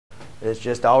It's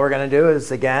just all we're going to do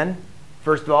is, again,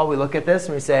 first of all, we look at this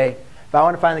and we say, if I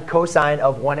want to find the cosine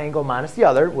of one angle minus the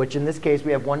other, which in this case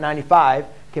we have 195,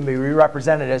 can be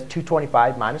re-represented as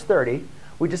 225 minus 30,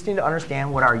 we just need to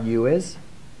understand what our u is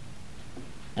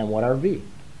and what our v.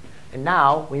 And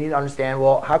now we need to understand,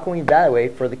 well, how can we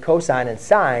evaluate for the cosine and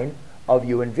sine of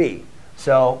u and v?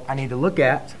 So I need to look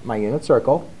at my unit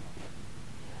circle,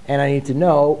 and I need to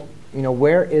know,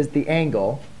 where is the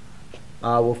angle?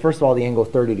 Well, first of all, the angle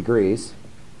is 30 degrees.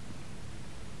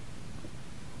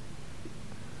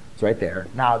 It's right there.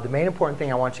 Now, the main important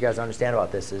thing I want you guys to understand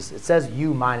about this is it says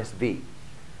u minus v.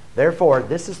 Therefore,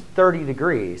 this is 30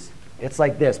 degrees. It's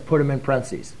like this. Put them in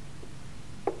parentheses.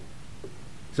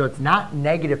 So it's not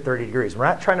negative 30 degrees. We're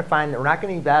not going to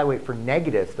evaluate for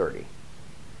negative 30.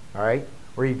 All right?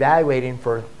 We're evaluating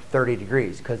for 30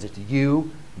 degrees because it's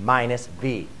u minus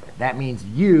v. That means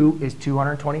u is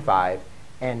 225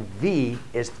 and v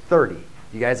is 30.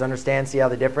 You guys understand? See how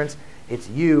the difference? It's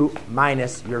u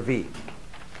minus your v.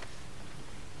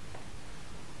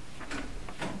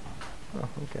 Oh,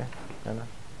 okay. Hannah.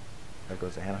 There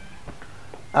goes to Hannah.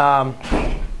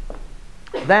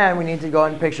 Then we need to go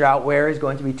ahead and picture out where is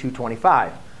going to be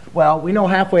 225. Well, we know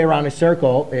halfway around a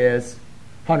circle is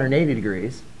 180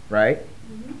 degrees, right?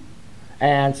 Mm-hmm.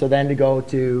 And so then to go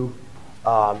to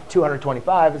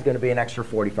 225 is going to be an extra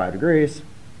 45 degrees.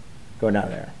 Going down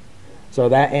there. So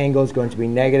that angle is going to be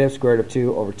negative square root of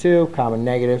 2 over 2, comma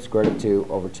negative square root of 2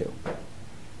 over 2.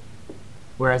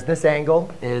 Whereas this angle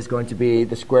is going to be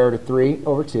the square root of 3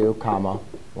 over 2, comma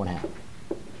 1/2.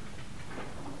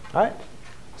 All right?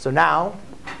 So now,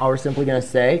 all we're simply going to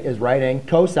say is write in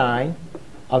cosine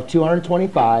of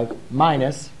 225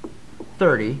 minus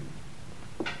 30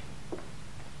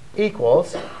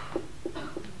 equals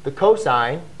the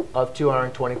cosine of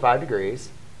 225 degrees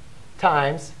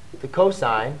times the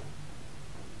cosine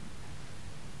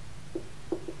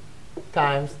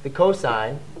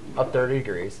of 30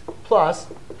 degrees plus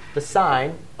the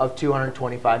sine of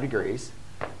 225 degrees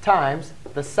times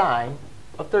the sine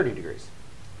of 30 degrees.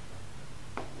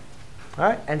 All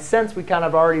right? And since we kind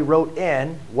of already wrote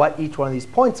in what each one of these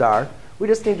points are, we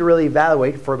just need to really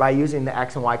evaluate by using the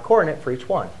x and y coordinate for each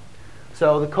one.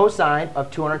 So the cosine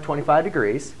of 225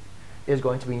 degrees is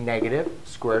going to be negative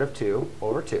square root of 2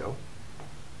 over 2.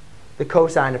 The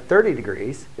cosine of 30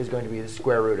 degrees is going to be the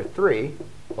square root of 3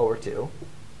 over 2.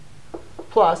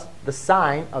 Plus the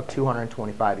sine of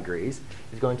 225 degrees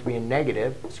is going to be a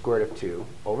negative square root of 2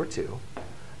 over 2.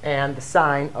 And the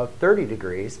sine of 30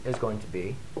 degrees is going to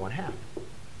be 1/2.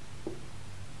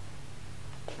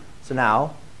 So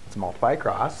now let's multiply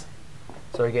across.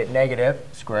 So we get negative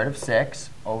square root of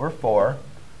 6 over 4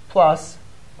 plus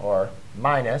or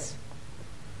minus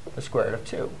the square root of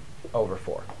 2 over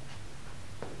 4.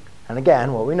 And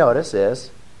again, what we notice is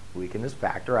we can just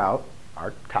factor out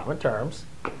our common terms.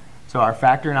 So our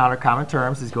factoring out our common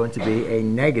terms is going to be a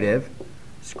negative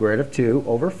square root of 2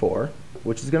 over 4,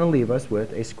 which is going to leave us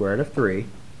with a square root of 3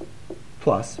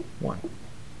 plus 1.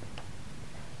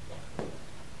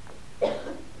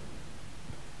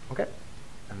 Okay,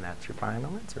 and that's your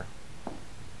final answer.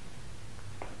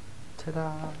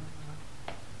 Ta-da!